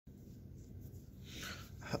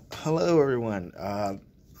Hello everyone.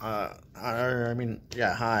 Yeah,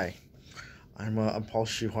 hi. I'm Paul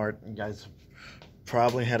Schuhart. You guys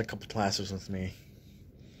probably had a couple classes with me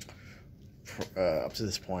up to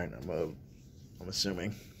this point. I'm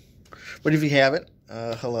assuming, but if you haven't,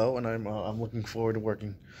 hello, and I'm looking forward to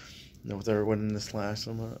working with everyone in this class.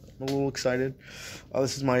 I'm a little excited.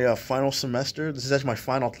 This is my final semester. This is actually my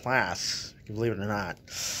final class. If you believe it or not.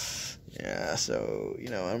 Yeah, so I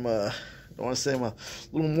don't want to say I'm a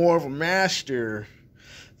little more of a master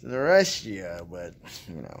than the rest of you, but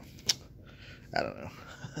I don't know.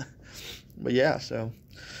 But yeah, so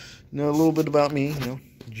a little bit about me.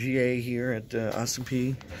 GA here at Austin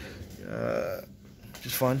Peay, which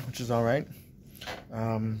is fun, which is all right.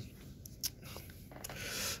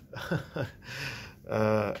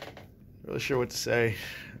 Really sure what to say.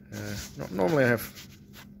 Normally I have.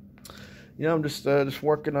 I'm just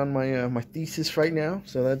working on my thesis right now,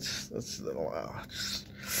 so that's a lot.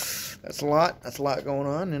 That's a lot going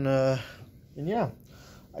on, and yeah,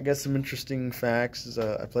 I got some interesting facts.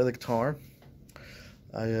 I play the guitar.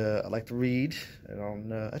 I like to read.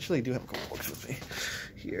 Actually, I do have a couple books with me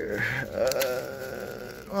here.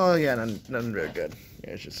 Oh yeah, nothing very good.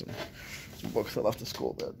 Yeah, it's just some books I left at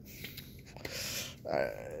school that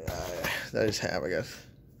I just have, I guess.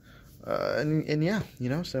 And yeah,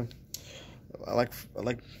 so. I like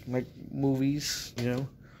movies,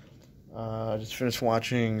 I just finished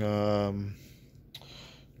watching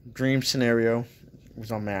Dream Scenario. It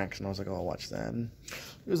was on Max, and I was like, oh, I'll watch that. And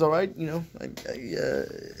it was alright, I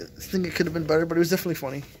think it could have been better, but it was definitely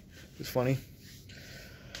funny. It was funny.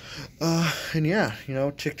 And yeah,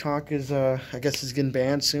 TikTok is, I guess, is getting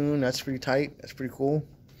banned soon. That's pretty tight. That's pretty cool.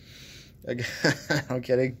 I'm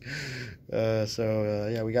kidding.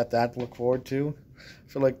 Yeah, we got that to look forward to.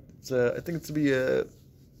 I feel like I think it's to be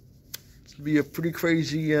a pretty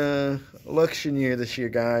crazy election year this year,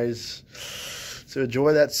 guys. So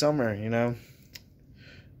enjoy that summer,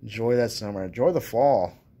 Enjoy that summer. Enjoy the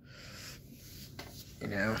fall.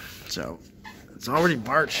 So it's already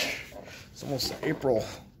March. It's almost April.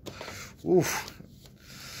 Oof.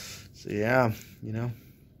 So yeah,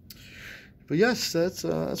 But yes, that's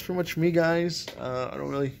pretty much me, guys. I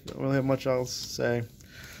don't really have much else to say.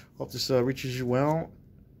 Hope this reaches you well.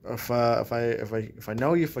 If I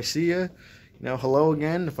know you, if I see you, hello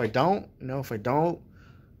again. If I don't,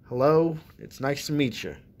 hello. It's nice to meet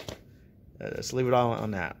you. Let's leave it all on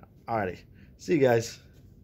that. Alrighty, see you guys.